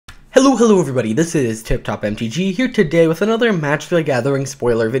Hello everybody, this is TipTop MTG here today with another Magic the Gathering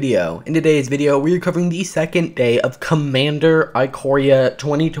spoiler video. In today's video, we are covering the second day of Commander Ikoria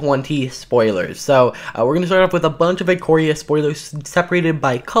 2020 spoilers. So, we're going to start off with a bunch of Ikoria spoilers separated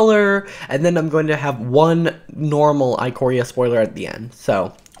by color, and then I'm going to have one normal Ikoria spoiler at the end.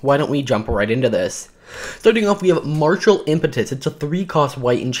 So, why don't we jump right into this? Starting off, we have Martial Impetus. It's a 3-cost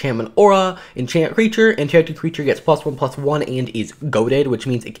white enchantment aura. Enchant creature. Enchanted creature gets +1/+1 and is goaded, which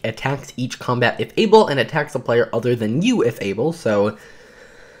means it attacks each combat if able and attacks a player other than you if able. So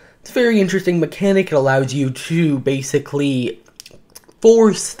it's a very interesting mechanic. It allows you to basically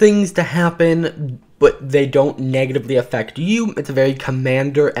force things to happen, but they don't negatively affect you. It's a very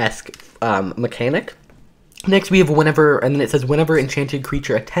Commander-esque mechanic. Next, we have whenever, and then it says whenever enchanted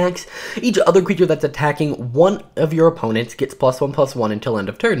creature attacks, each other creature that's attacking one of your opponents gets +1/+1 until end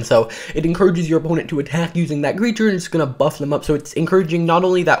of turn. So it encourages your opponent to attack using that creature, and it's going to buff them up. So it's encouraging not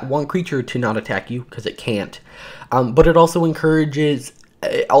only that one creature to not attack you, because it can't, but it also encourages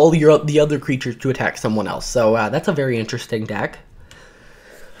all the other creatures to attack someone else. So that's a very interesting deck.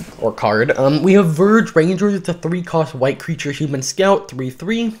 Or card. We have Verge Ranger. It's a 3-cost white creature human scout,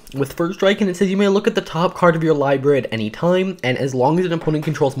 3/3 with first strike, and it says you may look at the top card of your library at any time, and as long as an opponent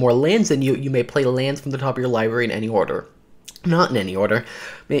controls more lands than you, you may play lands from the top of your library in any order. Not in any order.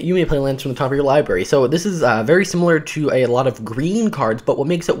 You may play lands from the top of your library. So this is very similar to a lot of green cards, but what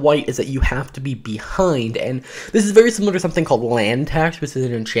makes it white is that you have to be behind, and this is very similar to something called land tax, which is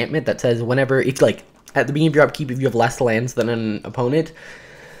an enchantment that says whenever, if like, at the beginning of your upkeep, if you have less lands than an opponent,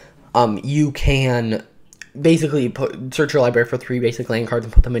 you can basically search your library for 3 basic land cards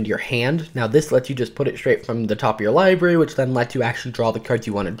and put them into your hand. Now this lets you just put it straight from the top of your library, which then lets you actually draw the cards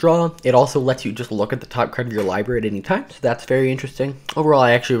you want to draw. It also lets you just look at the top card of your library at any time, so that's very interesting. Overall,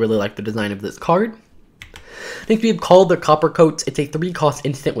 I actually really like the design of this card. Next, we have Call the Coppercoats. It's a 3-cost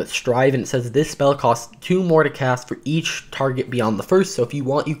instant with Strive, and it says this spell costs 2 more to cast for each target beyond the first, so if you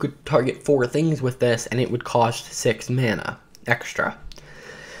want, you could target 4 things with this, and it would cost 6 mana extra.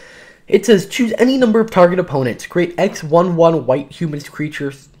 It says, choose any number of target opponents. Create X/1/1 white human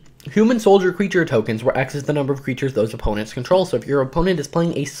soldier creature tokens, where X is the number of creatures those opponents control. So if your opponent is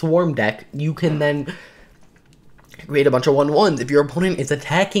playing a swarm deck, you can then create a bunch of 1/1s. If your opponent is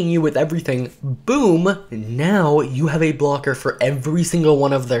attacking you with everything, boom, now you have a blocker for every single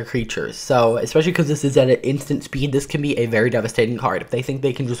one of their creatures. So, especially because this is at an instant speed, this can be a very devastating card. If they think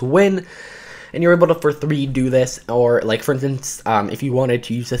they can just win, and you're able to, for 3, do this, or, like, for instance, if you wanted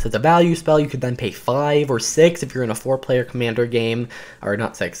to use this as a value spell, you could then pay 5 or 6 if you're in a 4-player commander game, or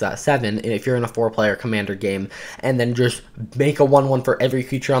not 6, 7, if you're in a 4-player commander game, and then just make a 1/1 for every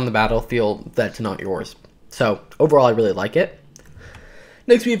creature on the battlefield that's not yours. So, overall, I really like it.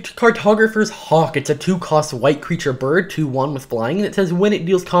 Next, we have Cartographer's Hawk. It's a 2-cost white creature bird, 2/1 with flying, and it says when it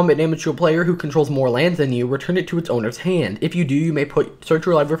deals combat damage to a player who controls more lands than you, return it to its owner's hand. If you do, you may search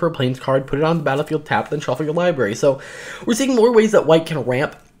your library for a plains card, put it on the battlefield, tap, then shuffle your library. So, we're seeing more ways that white can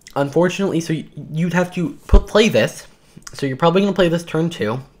ramp, unfortunately, so you'd have to play this. So, you're probably going to play this turn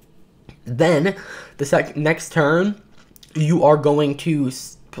 2. Then, the next turn, you are going to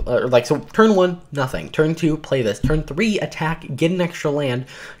so turn 1, nothing. Turn 2, play this. Turn 3, attack, get an extra land.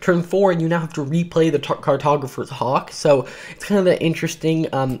 Turn 4, and you now have to replay the Cartographer's Hawk. So it's kind of interesting.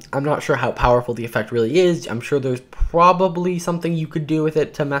 I'm not sure how powerful the effect really is. I'm sure there's probably something you could do with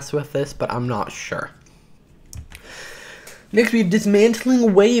it to mess with this, but I'm not sure. Next, we have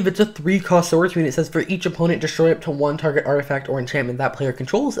Dismantling Wave. It's a 3-cost sword screen. It says for each opponent, destroy up to 1 target artifact or enchantment that player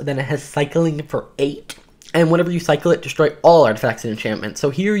controls. And then it has cycling for 8. And whenever you cycle it, destroy all artifacts and enchantments. So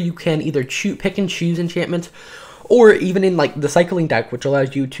here you can either pick and choose enchantments, or even in like the cycling deck, which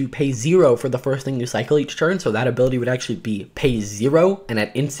allows you to pay 0 for the first thing you cycle each turn. So that ability would actually be pay 0 and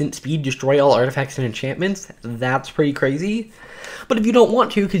at instant speed destroy all artifacts and enchantments. That's pretty crazy. But if you don't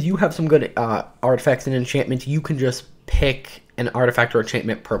want to, because you have some good artifacts and enchantments, you can just pick an artifact or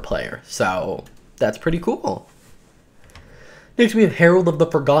enchantment per player. So that's pretty cool. Next, we have Herald of the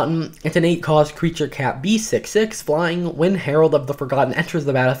Forgotten. It's an 8-cost creature cat beast, 6/6, flying. When Herald of the Forgotten enters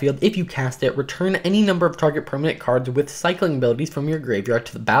the battlefield, if you cast it, return any number of target permanent cards with cycling abilities from your graveyard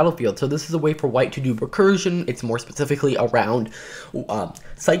to the battlefield. So this is a way for white to do recursion. It's more specifically around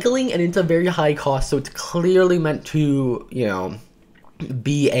cycling, and it's a very high cost, so it's clearly meant to, you know,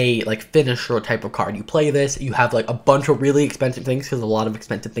 be a like finisher type of card. You play this, you have like a bunch of really expensive things, because a lot of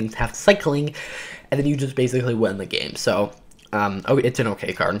expensive things have cycling, and then you just basically win the game. So it's an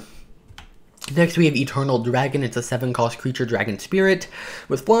okay card. Next, we have Eternal Dragon. It's a 7-cost creature dragon spirit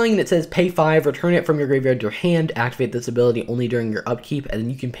with flying, and it says pay 5, return it from your graveyard to your hand, activate this ability only during your upkeep, and then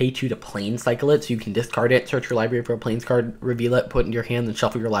you can pay 2 to plane cycle it, so you can discard it, search your library for a planes card, reveal it, put it into your hand, and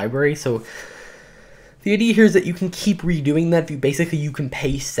shuffle your library. So the idea here is that you can keep redoing that. You can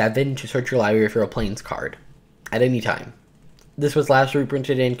pay 7 to search your library for a planes card at any time. This was last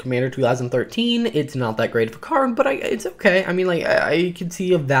reprinted in Commander 2013. It's not that great of a card, but it's okay. I mean, like, I can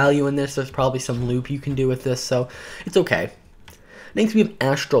see a value in this. There's probably some loop you can do with this, so it's okay. Next, we have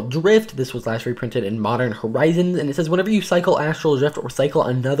Astral Drift. This was last reprinted in Modern Horizons, and it says whenever you cycle Astral Drift or cycle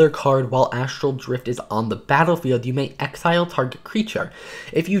another card while Astral Drift is on the battlefield, you may exile target creature.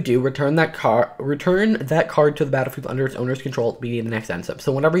 If you do, return that card to the battlefield under its owner's control at the beginning of the next end step.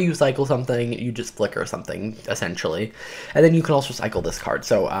 So whenever you cycle something, you just flicker something, essentially. And then you can also cycle this card.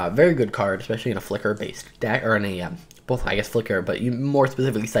 So, very good card, especially in a flicker-based deck, or in a, both, I guess, flicker, but more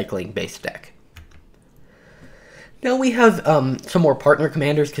specifically cycling-based deck. Now we have some more partner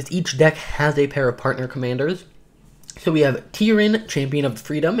commanders, because each deck has a pair of partner commanders. So we have Tyrion, Champion of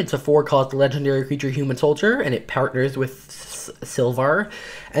Freedom. It's a 4-cost legendary creature human soldier, and it partners with Sylvar.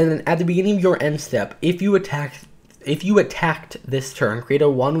 And then at the beginning of your end step, if you attacked this turn, create a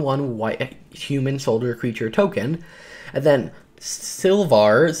 1/1 white human soldier creature token, and then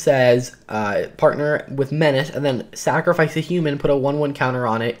Sylvar says, partner with Menace, and then sacrifice a human, put a 1/1 counter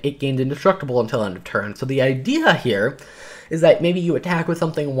on it, it gains indestructible until end of turn. So the idea here is that maybe you attack with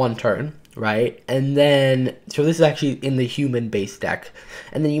something one turn, right? And then, so this is actually in the human-based deck.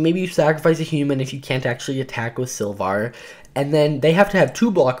 And then maybe you sacrifice a human if you can't actually attack with Sylvar. And then they have to have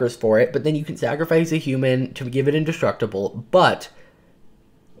 2 blockers for it, but then you can sacrifice a human to give it indestructible, but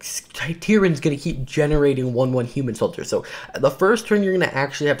Tyrion's going to keep generating 1/1 human soldiers. So the first turn you're going to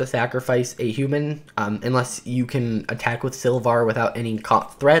actually have to sacrifice a human, unless you can attack with Sylvar without any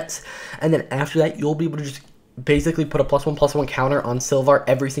threats. And then after that, you'll be able to just basically put a +1/+1 counter on Sylvar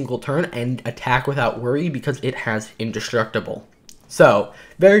every single turn and attack without worry because it has indestructible. So,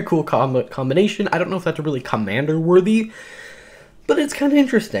 very cool combination. I don't know if that's really commander worthy, but it's kind of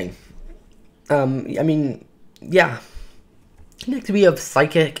interesting. I mean, yeah. Next, we have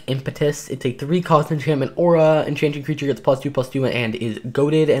Psychic Impetus. It's a 3-cost enchantment aura. Enchanted creature gets +2/+2 and is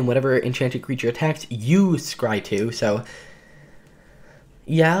goaded, and whatever enchanted creature attacks, you scry to. So,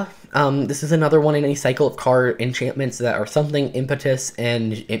 yeah, this is another one in a cycle of card enchantments that are something impetus,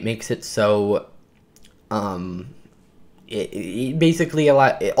 and it makes it so, basically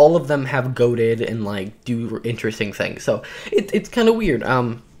all of them have goaded and, like, do interesting things. So, it's kind of weird.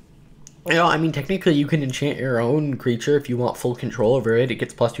 You know, I mean, technically you can enchant your own creature if you want full control over it. It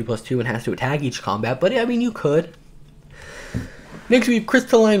gets +2/+2 and has to attack each combat, but I mean, you could. Next, we have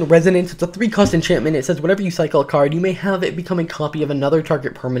Crystalline Resonance. It's a 3-cost enchantment. It says whenever you cycle a card, you may have it become a copy of another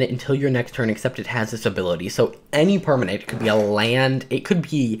target permanent until your next turn, except it has this ability. So any permanent, it could be a land, it could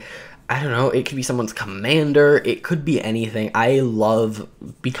be, I don't know, it could be someone's commander, it could be anything. I love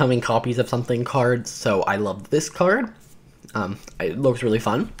becoming copies of something cards, so I love this card. It looks really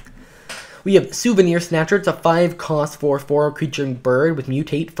fun. We have Souvenir Snatcher. It's a 5-cost 4/4 creature bird with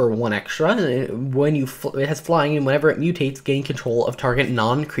mutate for 1 extra. When it has flying, and whenever it mutates, gain control of target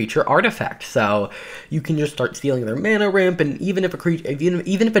non-creature artifact. So you can just start stealing their mana ramp, and even if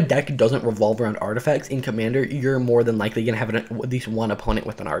a deck doesn't revolve around artifacts in Commander, you're more than likely gonna have at least one opponent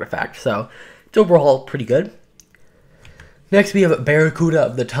with an artifact. So it's overall pretty good. Next, we have Barracuda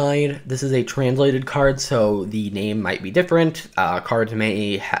of the Tide. This is a translated card, so the name might be different. Cards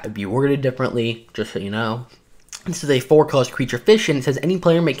may be worded differently, just so you know. This is a 4-cost creature fish, and it says any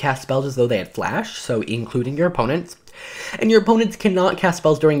player may cast spells as though they had flash, so including your opponents. And your opponents cannot cast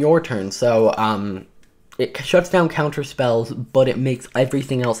spells during your turn, so it shuts down counter spells, but it makes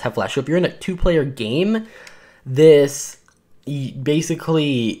everything else have flash. So if you're in a 2-player game, this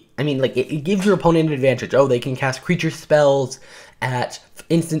basically, I mean, like, it gives your opponent an advantage. Oh, they can cast creature spells at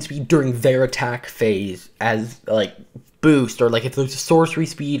instant speed during their attack phase as, like, boost, or, like, if there's a sorcery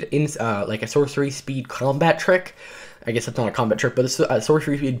speed, like a sorcery speed combat trick. I guess it's not a combat trick, but a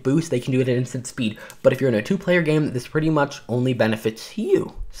sorcery speed boost, they can do it at instant speed. But if you're in a 2-player game, this pretty much only benefits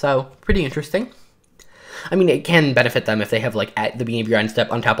you. So, pretty interesting. I mean, it can benefit them if they have, like, at the beginning of your end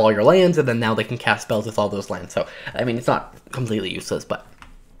step, untap all your lands, and then now they can cast spells with all those lands. So, I mean, it's not completely useless, but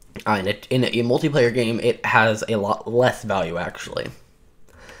in a multiplayer game, it has a lot less value, actually.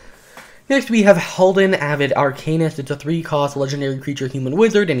 Next we have Halden, Avid Arcanist. It's a 3-cost legendary creature human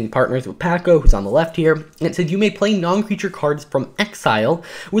wizard, and he partners with Paco, who's on the left here. And it says you may play non-creature cards from exile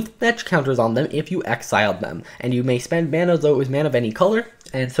with fetch counters on them if you exiled them. And you may spend mana, though it was mana of any color.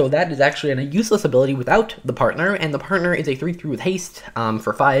 And so that is actually a useless ability without the partner, and the partner is a 3/3 with haste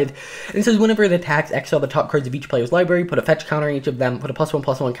for 5. And it says whenever it attacks, exile the top cards of each player's library, put a fetch counter on each of them, put a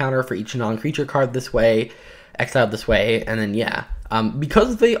 +1/+1 counter for each non-creature card this way, exiled this way, and then yeah.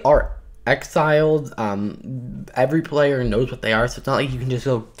 Because they are exiled, every player knows what they are, so it's not like you can just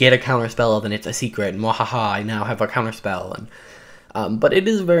go get a counter spell and it's a secret and wahaha, I now have a counter spell. And but it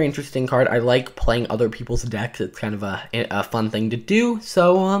is a very interesting card. I like playing other people's decks. It's kind of a fun thing to do,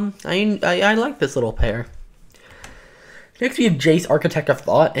 so I like this little pair. Next we have Jace, Architect of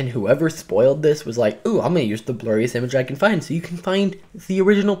Thought, and whoever spoiled this was like, ooh, I'm going to use the blurriest image I can find. So you can find the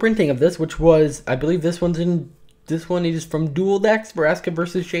original printing of this, which was, I believe this one is from Dual Decks, Vraska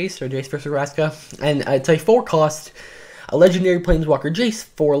versus Jace, or Jace versus Vraska. And it's a 4-cost, a legendary Planeswalker Jace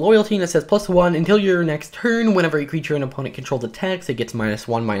for loyalty, and it says +1 until your next turn. Whenever a creature an opponent controls attacks, it gets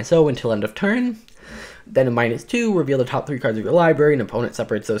 -1/-0 until end of turn. Then a -2, reveal the top 3 cards of your library. An opponent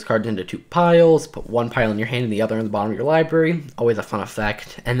separates those cards into 2 piles. Put one pile in your hand and the other on the bottom of your library. Always a fun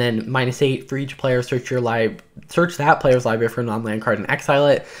effect. And then -8 for each player. Search that player's library for a non-land card and exile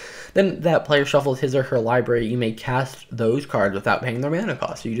it. Then that player shuffles his or her library. You may cast those cards without paying their mana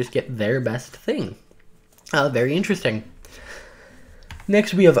cost. So you just get their best thing. Very interesting.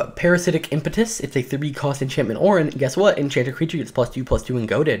 Next, we have Parasitic Impetus. It's a 3-cost enchantment aura, and guess what? Enchanted creature gets +2/+2 and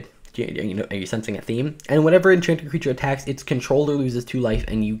goaded. Are you sensing a theme? And whenever enchanted creature attacks, its controller loses 2 life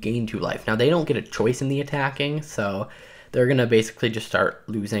and you gain 2 life. Now, they don't get a choice in the attacking, so they're going to basically just start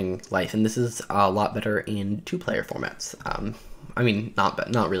losing life. And this is a lot better in 2-player formats. I mean,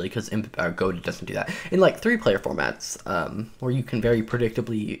 not really, because Goaded doesn't do that. In like 3-player formats, where you can very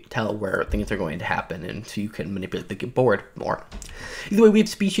predictably tell where things are going to happen, and so you can manipulate the board more. Either way, we have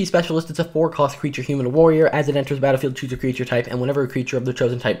Species Specialist. It's a 4-cost creature, human warrior. As it enters the battlefield, choose a creature type, and whenever a creature of the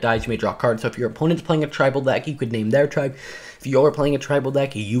chosen type dies, you may draw a card. So if your opponent's playing a tribal deck, you could name their tribe. If you're playing a tribal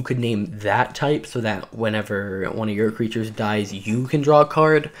deck, you could name that type, so that whenever one of your creatures dies, you can draw a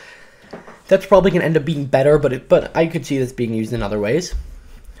card. That's probably going to end up being better, but I could see this being used in other ways.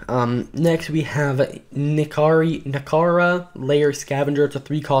 Next, we have Nikara, Layer Scavenger. It's a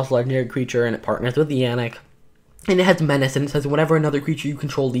 3-cost legendary creature, and it partners with Yannick. And it has Menace, and it says whenever another creature you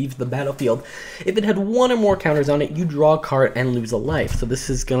control leaves the battlefield, if it had 1 or more counters on it, you draw a card and lose a life. So this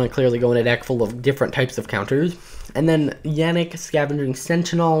is going to clearly go in a deck full of different types of counters. And then Yannick, Scavenging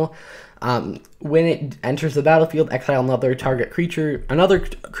Sentinel. When it enters the battlefield, exile another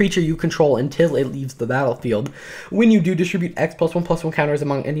creature you control until it leaves the battlefield. When you do, distribute X +1/+1 counters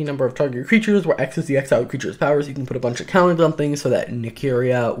among any number of target creatures, where X is the exiled creature's power, so you can put a bunch of counters on things so that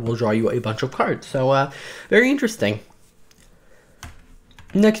Ikoria will draw you a bunch of cards. So, very interesting.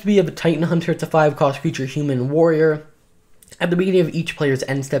 Next, we have Titan Hunter. It's a 5-cost creature, human warrior. At the beginning of each player's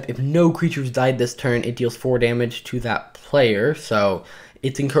end step, if no creatures died this turn, it deals 4 damage to that player. So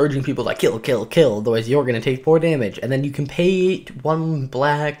it's encouraging people to kill, kill, kill, otherwise you're going to take 4 damage. And then you can pay 2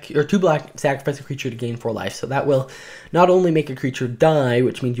 black, sacrifice a creature to gain 4 life. So that will not only make a creature die,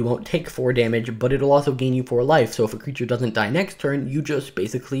 which means you won't take 4 damage, but it'll also gain you 4 life. So if a creature doesn't die next turn, you just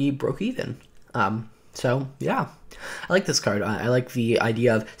basically broke even. So yeah, I like this card. I like the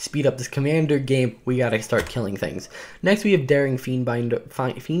idea of speed up this commander game. We gotta start killing things. Next, we have Daring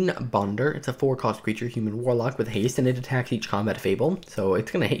Fiendbonder. It's a 4-cost creature, human warlock with haste, and it attacks each combat fable. So it's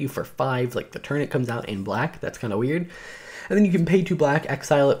gonna hit you for 5, like the turn it comes out in black. That's kind of weird. And then you can pay 2 black,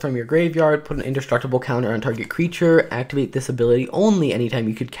 exile it from your graveyard, put an indestructible counter on target creature, activate this ability only anytime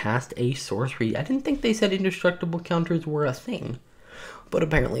you could cast a sorcery. I didn't think they said indestructible counters were a thing, but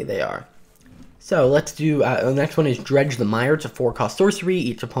apparently they are. So let's do, the next one is Dredge the Mire. It's a 4-cost sorcery.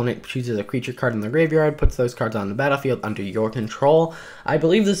 Each opponent chooses a creature card in their graveyard, puts those cards on the battlefield under your control. I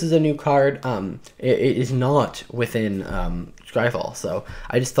believe this is a new card. It is not within Skyfall, so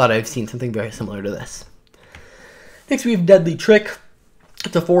I just thought I've seen something very similar to this. Next we have Deadly Trick.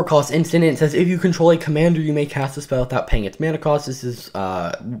 It's a 4-cost instant. It says if you control a commander, you may cast a spell without paying its mana cost. This is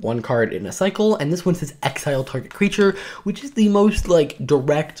 1 card in a cycle, and this one says exile target creature, which is the most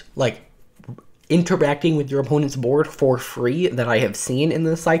direct interacting with your opponent's board for free that I have seen in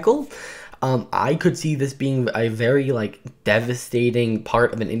this cycle. I could see this being a very devastating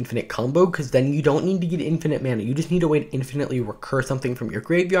part of an infinite combo, because then you don't need to get infinite mana. You just need a way to infinitely recur something from your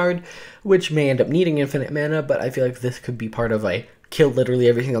graveyard, which may end up needing infinite mana, but I feel like this could be part of a kill literally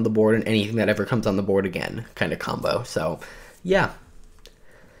everything on the board and anything that ever comes on the board again kind of combo. So yeah.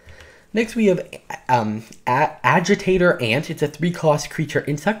 Next we have Agitator Ant. It's a 3-cost creature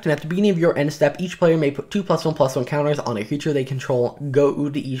insect, and at the beginning of your end step, each player may put 2+1/+1 counters on a creature they control. Go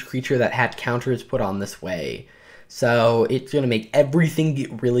to each creature that had counters put on this way. So it's going to make everything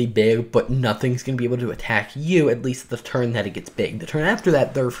get really big, but nothing's going to be able to attack you, at least the turn that it gets big. The turn after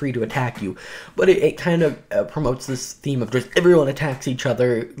that, they're free to attack you, but it kind of promotes this theme of just everyone attacks each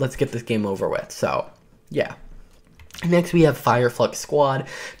other, let's get this game over with. So, yeah. Next we have Fireflux Squad.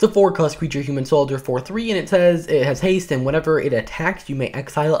 It's a 4-cost creature, human soldier, 4/3, and it says it has haste, and whenever it attacks, you may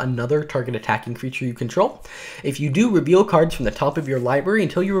exile another target attacking creature you control. If you do, reveal cards from the top of your library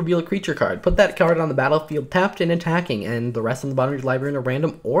until you reveal a creature card. Put that card on the battlefield tapped and attacking, and the rest on the bottom of your library in a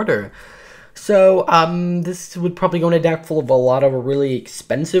random order. So, this would probably go in a deck full of a lot of really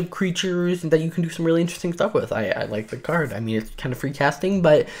expensive creatures that you can do some really interesting stuff with. I like the card. I mean, it's kind of free casting,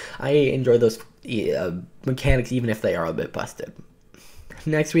 but I enjoy those mechanics even if they are a bit busted.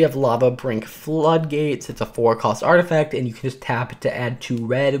 Next, we have Lava Brink Floodgates. It's a 4-cost artifact, and you can just tap it to add 2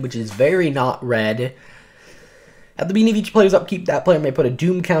 red, which is very not red. At the beginning of each player's upkeep, that player may put a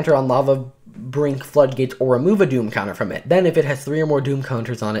Doom counter on Lava Brink Floodgates or remove a Doom counter from it. Then, if it has 3 or more Doom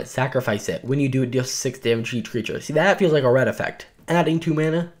counters on it, sacrifice it. When you do, it deals 6 damage to each creature. See, that feels like a red effect. Adding 2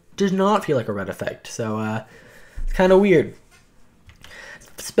 mana does not feel like a red effect, so it's kind of weird.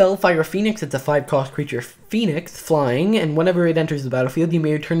 Spellfire Phoenix. It's a 5-cost creature Phoenix, flying, and whenever it enters the battlefield, you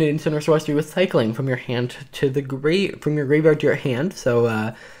may return it instant or sorcery with cycling from your hand to the from your graveyard to your hand.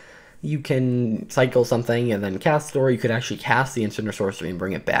 So you can cycle something and then cast it, or you could actually cast the instant or sorcery and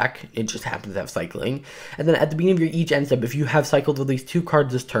bring it back. It just happens to have cycling. And then at the beginning of your each end step, if you have cycled at least 2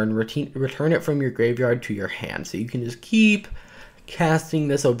 cards this turn, return it from your graveyard to your hand. So you can just keep casting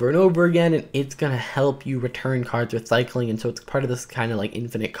this over and over again, and it's gonna help you return cards with cycling, and so it's part of this kind of like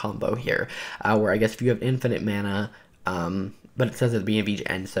infinite combo here, where I guess if you have infinite mana, but it says at the beginning of each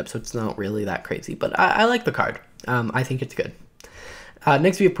end step, so it's not really that crazy, but I like the card. I think it's good.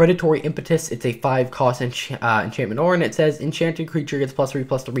 Next we have Predatory Impetus. It's a 5-cost enchantment aura, and it says enchanted creature gets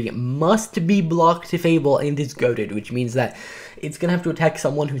 +3/+3, must be blocked to Fable, and is goaded, which means that it's going to have to attack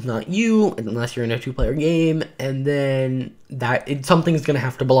someone who's not you, unless you're in a 2-player game, and then something's going to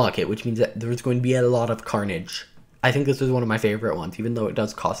have to block it, which means that there's going to be a lot of carnage. I think this is one of my favorite ones, even though it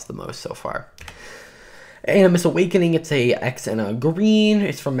does cost the most so far. Animus Awakening, it's a X and a green.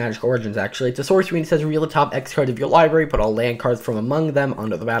 It's from Magic Origins, actually. It's a sorcery, and it says reveal the top X cards of your library, put all land cards from among them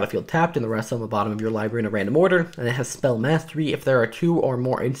onto the battlefield tapped, and the rest on the bottom of your library in a random order. And it has Spell Mastery. If there are 2 or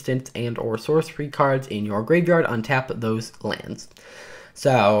more instant and or sorcery cards in your graveyard, untap those lands.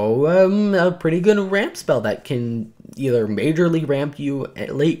 So, a pretty good ramp spell that can either majorly ramp you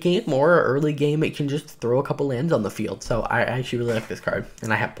at late game, or early game it can just throw a couple lands on the field. So I actually really like this card,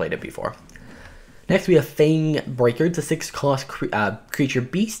 and I have played it before. Next, we have Fang Breaker. It's a 6-cost creature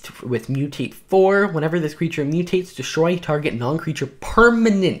beast with Mutate 4. Whenever this creature mutates, destroy target non-creature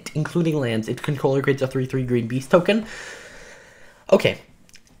permanent, including lands. Its controller creates a 3/3 green beast token. Okay.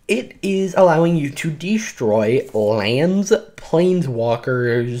 It is allowing you to destroy lands,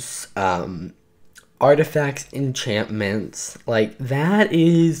 planeswalkers, artifacts, enchantments. Like, that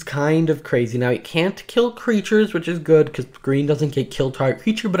is kind of crazy. Now, it can't kill creatures, which is good, because green doesn't get kill target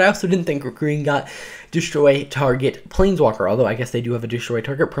creature, but I also didn't think green got destroy target planeswalker, although I guess they do have a destroy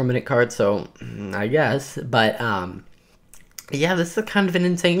target permanent card, so I guess. But, yeah, this is kind of an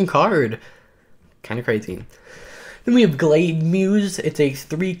insane card. Kind of crazy. Then we have Glade Muse. It's a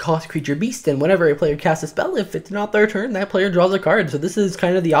 3-cost creature beast, and whenever a player casts a spell, if it's not their turn, that player draws a card. So this is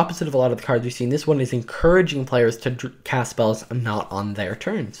kind of the opposite of a lot of the cards we've seen. This one is encouraging players to cast spells not on their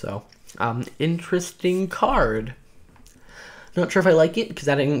turn. So, interesting card. Not sure if I like it, because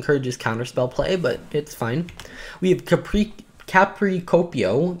that encourages counterspell play, but it's fine. We have Capricopio.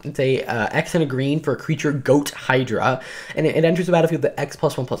 It's a X and a green for a creature Goat Hydra, and it enters the battlefield with X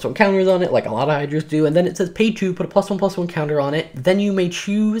 +1/+1 counters on it, like a lot of Hydras do, and then it says pay 2, put a +1/+1 counter on it, then you may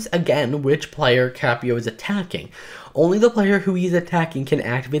choose again which player Capio is attacking. Only the player who he's attacking can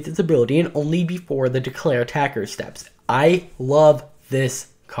activate this ability, and only before the declare attacker steps. I love this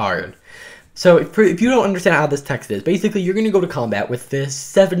card. So if you don't understand how this text is, basically you're going to go to combat with this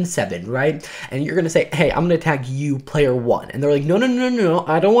 7/7, right? And you're going to say, hey, I'm going to attack you, player 1. And they're like, no,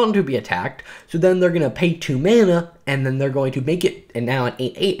 I don't want to be attacked. So then they're going to pay 2 mana, and then they're going to make it, and now an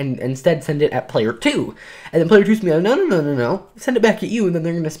 8/8, and instead send it at player 2. And then player 2's going to be like, no, send it back at you, and then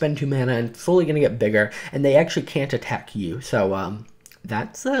they're going to spend 2 mana, and it's slowly going to get bigger, and they actually can't attack you. So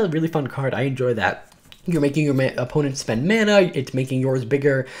that's a really fun card. I enjoy that. You're making your opponent spend mana, it's making yours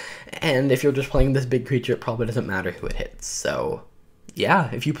bigger, and if you're just playing this big creature, it probably doesn't matter who it hits. So, yeah,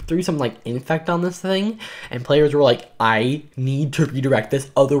 if you threw some like infect on this thing and players were like, I need to redirect this,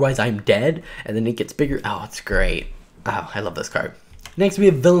 otherwise I'm dead, and then it gets bigger. Oh, it's great. Oh, I love this card. Next, we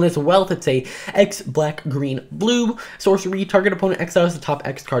have Villainous Wealth. It's a X, black, green, blue sorcery. Target opponent exiles the top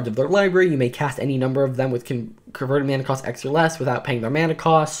X cards of their library. You may cast any number of them with converted mana cost X or less without paying their mana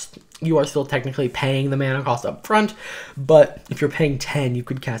cost. You are still technically paying the mana cost up front, but if you're paying 10, you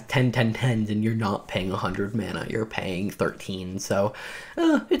could cast 10, 10, 10s, and you're not paying 100 mana. You're paying 13, so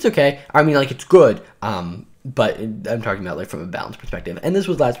it's okay. I mean, like, it's good, but I'm talking about, like, from a balance perspective. And this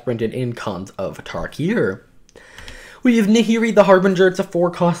was last printed in Khans of Tarkir. We have Nahiri the Harbinger. It's a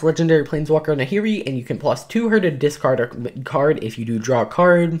 4-cost legendary planeswalker Nahiri, and you can +2 her to discard a card. If you do draw a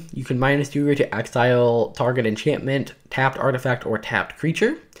card, you can -2 her to exile target enchantment, tapped artifact, or tapped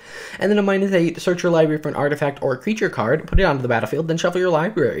creature. And then a -8 to search your library for an artifact or a creature card, put it onto the battlefield, then shuffle your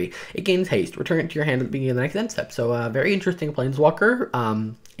library. It gains haste. Return it to your hand at the beginning of the next end step. So very interesting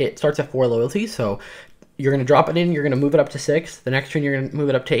planeswalker. It starts at 4 loyalty, so you're going to drop it in, you're going to move it up to 6, the next turn you're going to move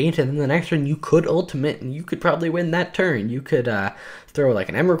it up to 8, and then the next turn you could ultimate, and you could probably win that turn. You could throw like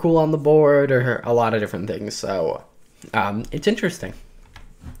an Emrakul on the board, or a lot of different things, so it's interesting.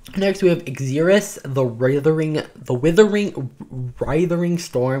 Next we have Xerus, the Withering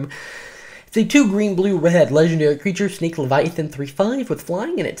Storm. It's a 2 green, blue, red legendary creature, Snake Leviathan 3/5 with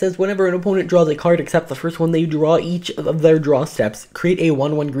flying, and it says whenever an opponent draws a card except the first one they draw each of their draw steps, create a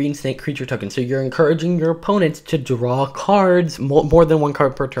 1/1 green snake creature token. So you're encouraging your opponents to draw cards, more than 1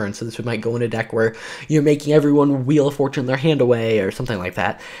 card per turn. So this might go in a deck where you're making everyone Wheel of Fortune their hand away or something like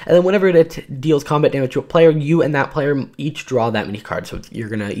that. And then whenever it deals combat damage to a player, you and that player each draw that many cards. So you're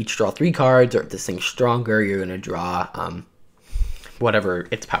going to each draw 3 cards, or if this thing's stronger, you're going to draw whatever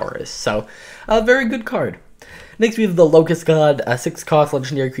its power is. So, a very good card. Next, we have the Locust God, a 6-cost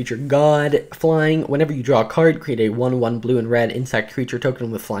legendary creature god. Flying, whenever you draw a card, create a 1/1 blue and red insect creature token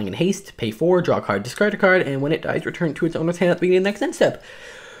with flying and haste. Pay 4, draw a card, discard a card, and when it dies, return it to its owner's hand at the beginning of the next end step.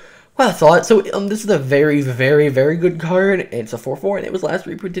 Well, that's a lot. So this is a very, very, very good card. It's a 4/4, and it was last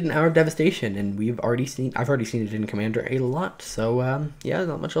reprinted in Hour of Devastation, and I've already seen it in Commander a lot. So yeah,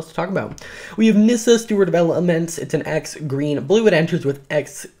 not much else to talk about. We have Nissa, Steward of Elements. It's an X green blue. It enters with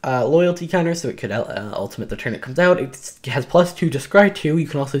X loyalty counter, so it could ultimate the turn it comes out. It has +2 to scry 2. You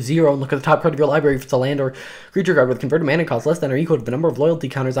can also 0 and look at the top card of your library. If it's a land or creature card with converted mana cost less than or equal to the number of loyalty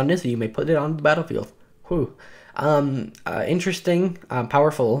counters on Nissa, you may put it on the battlefield. Whew. Interesting,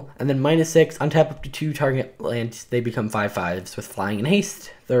 powerful, and then -6, untap up to 2 target lands, they become 5/5s with flying and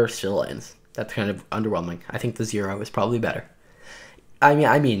haste. They're still lands. That's kind of underwhelming. I think the 0 is probably better.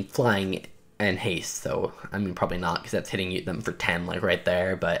 I mean flying and haste, so I mean probably not, because that's hitting them for 10 like right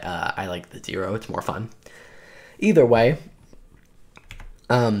there, but I like the 0, it's more fun. Either way,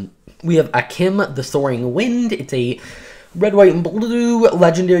 we have Akim, the Soaring Wind. It's a red, white, and blue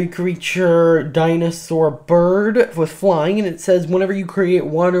legendary creature dinosaur bird with flying, and it says whenever you create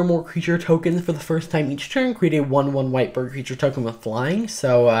 1 or more creature tokens for the first time each turn, create a 1/1 white bird creature token with flying.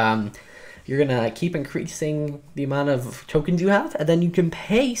 So you're gonna keep increasing the amount of tokens you have, and then you can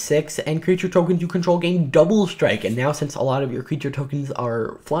pay 6, and creature tokens you control gain double strike. And now, since a lot of your creature tokens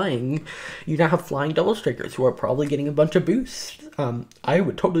are flying, you now have flying double strikers who are probably getting a bunch of boosts. I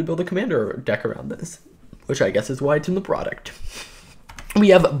would totally build a commander deck around this, which I guess is why it's in the product. We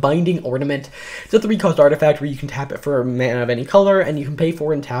have Binding Ornament. It's a 3-cost artifact where you can tap it for mana of any color, and you can pay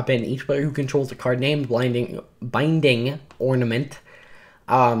 4 and tap in. Each player who controls a card named Binding Ornament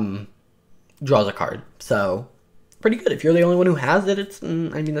draws a card. So, pretty good. If you're the only one who has it, it's, I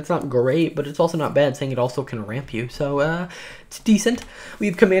mean, that's not great, but it's also not bad, saying it also can ramp you. So, it's decent. We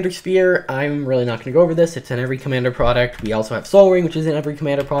have Commander Sphere. I'm really not going to go over this. It's in every Commander product. We also have Soul Ring, which is in every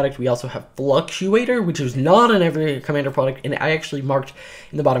Commander product. We also have Fluctuator, which is not in every Commander product, and I actually marked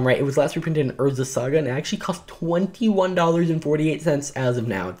in the bottom right. It was last reprinted in Urza Saga, and it actually cost $21.48 as of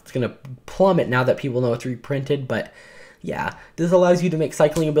now. It's going to plummet now that people know it's reprinted, but yeah, this allows you to make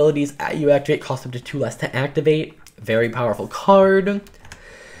cycling abilities you activate, cost up to 2 less to activate. Very powerful card.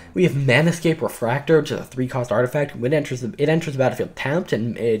 We have Manascape Refractor, which is a 3-cost artifact. When it enters the battlefield tapped,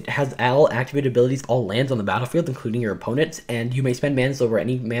 and it has all activated abilities, all lands on the battlefield, including your opponent's, and you may spend mana over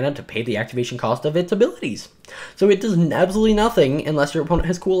any mana to pay the activation cost of its abilities. So it does absolutely nothing unless your opponent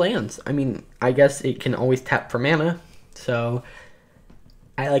has cool lands. I mean, I guess it can always tap for mana, so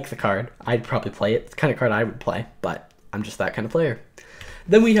I like the card. I'd probably play it. It's the kind of card I would play, but I'm just that kind of player.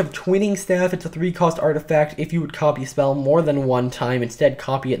 Then we have Twinning Staff. It's a 3-cost artifact. If you would copy a spell more than 1 time, instead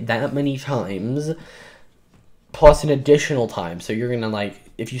copy it that many times, plus an additional time. So you're going to, like,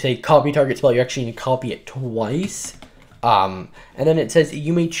 if you say copy target spell, you're actually going to copy it twice. And then it says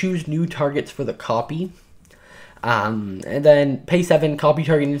you may choose new targets for the copy. And then pay 7, copy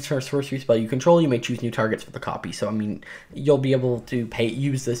targeting sorcery spell you control. You may choose new targets for the copy. So I mean, you'll be able to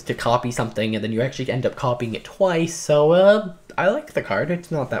use this to copy something, and then you actually end up copying it twice. So I like the card.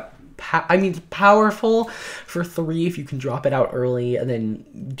 It's not that it's powerful for 3 if you can drop it out early and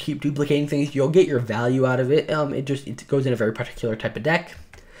then keep duplicating things. You'll get your value out of it. It goes in a very particular type of deck.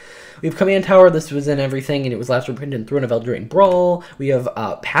 We have Command Tower. This was in everything, and it was last reprinted in Throne of Eldraine Brawl. We have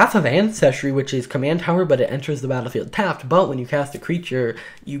Path of Ancestry, which is Command Tower, but it enters the battlefield tapped. But when you cast a creature,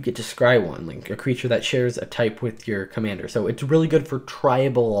 you get to scry one, like a creature that shares a type with your commander. So it's really good for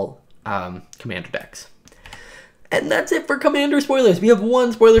tribal commander decks. And that's it for Commander spoilers. We have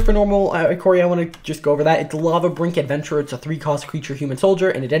one spoiler for normal Ikoria. I want to just go over that. It's Lava Brink Adventurer. It's a 3-cost creature, human soldier,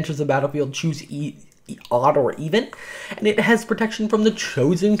 and it enters the battlefield. Choose odd or even, and it has protection from the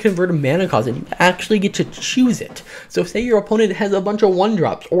chosen converted mana cost, and you actually get to choose it. So say your opponent has a bunch of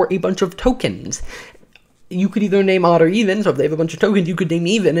 1-drops or a bunch of tokens. You could either name odd or even, so if they have a bunch of tokens, you could name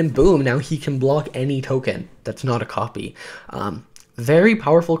even, and boom, now he can block any token that's not a copy. Very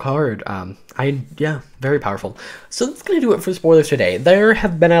powerful card. Yeah, very powerful. So that's going to do it for spoilers today. There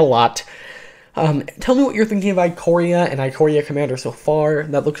have been a lot. Tell me what you're thinking of Ikoria and Ikoria Commander so far.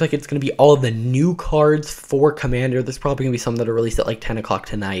 That looks like it's going to be all of the new cards for Commander. There's probably going to be some that are released at like 10 o'clock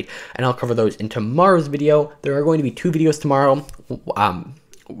tonight, and I'll cover those in tomorrow's video. There are going to be 2 videos tomorrow.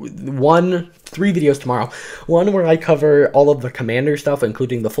 3 videos tomorrow. One where I cover all of the Commander stuff,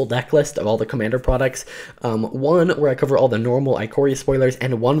 including the full deck list of all the Commander products. One where I cover all the normal Ikoria spoilers,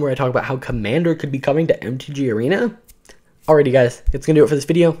 and one where I talk about how Commander could be coming to MTG Arena. Alrighty guys, that's going to do it for this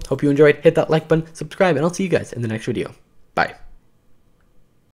video. Hope you enjoyed. Hit that like button, subscribe, and I'll see you guys in the next video.